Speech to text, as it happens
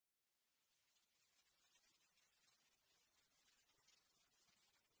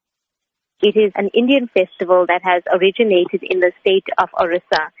It is an Indian festival that has originated in the state of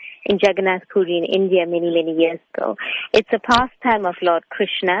Orissa in Jagannath Puri in India many, many years ago. It's a pastime of Lord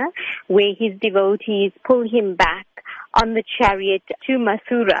Krishna where his devotees pull him back on the chariot to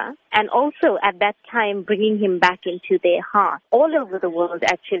Mathura, and also at that time bringing him back into their heart. All over the world,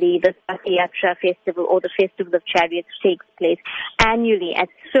 actually, the Satyatra festival or the Festival of Chariots takes place annually at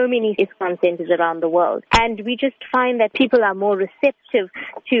so many ISKCON centers around the world. And we just find that people are more receptive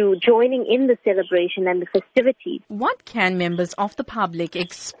to joining in the celebration and the festivities. What can members of the public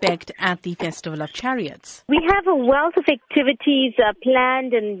expect at the Festival of Chariots? We have a wealth of activities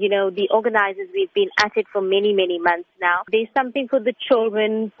planned, and, the organizers, we've been at it for many, many months now. There's something for the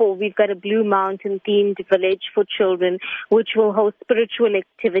children. We've got a Blue Mountain themed village for children, which will host spiritual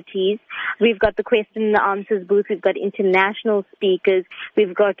activities. We've got the question and answers booth. We've got international speakers.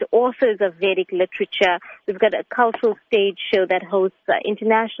 We've got authors of Vedic literature. We've got a cultural stage show that hosts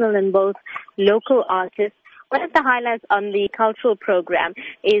international and both local artists. One of the highlights on the cultural program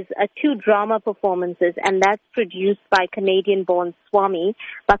is 2 drama performances, and that's produced by Canadian-born Swami,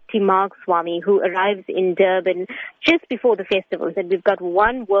 Bhakti Marg Swami, who arrives in Durban just before the festival. And we've got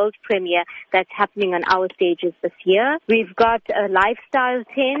one world premiere that's happening on our stages this year. We've got a lifestyle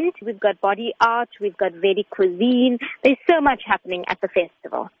tent. We've got body art. We've got Vedic cuisine. There's so much happening at the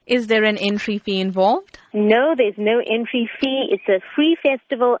festival. Is there an entry fee involved? No, there's no entry fee. It's a free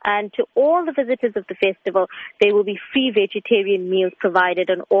festival, and to all the visitors of the festival, there will be free vegetarian meals provided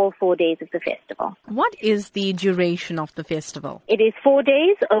on all 4 days of the festival. What is the duration of the festival? It is 4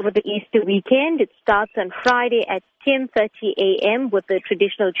 days over the Easter weekend. It starts on Friday at 10:30 a.m. with the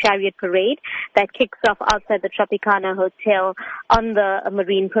traditional chariot parade that kicks off outside the Tropicana Hotel on the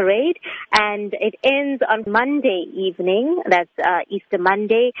Marine Parade. And it ends on Monday evening, that's Easter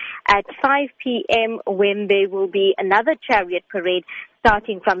Monday, at 5 p.m. when there will be another chariot parade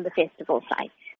starting from the festival site.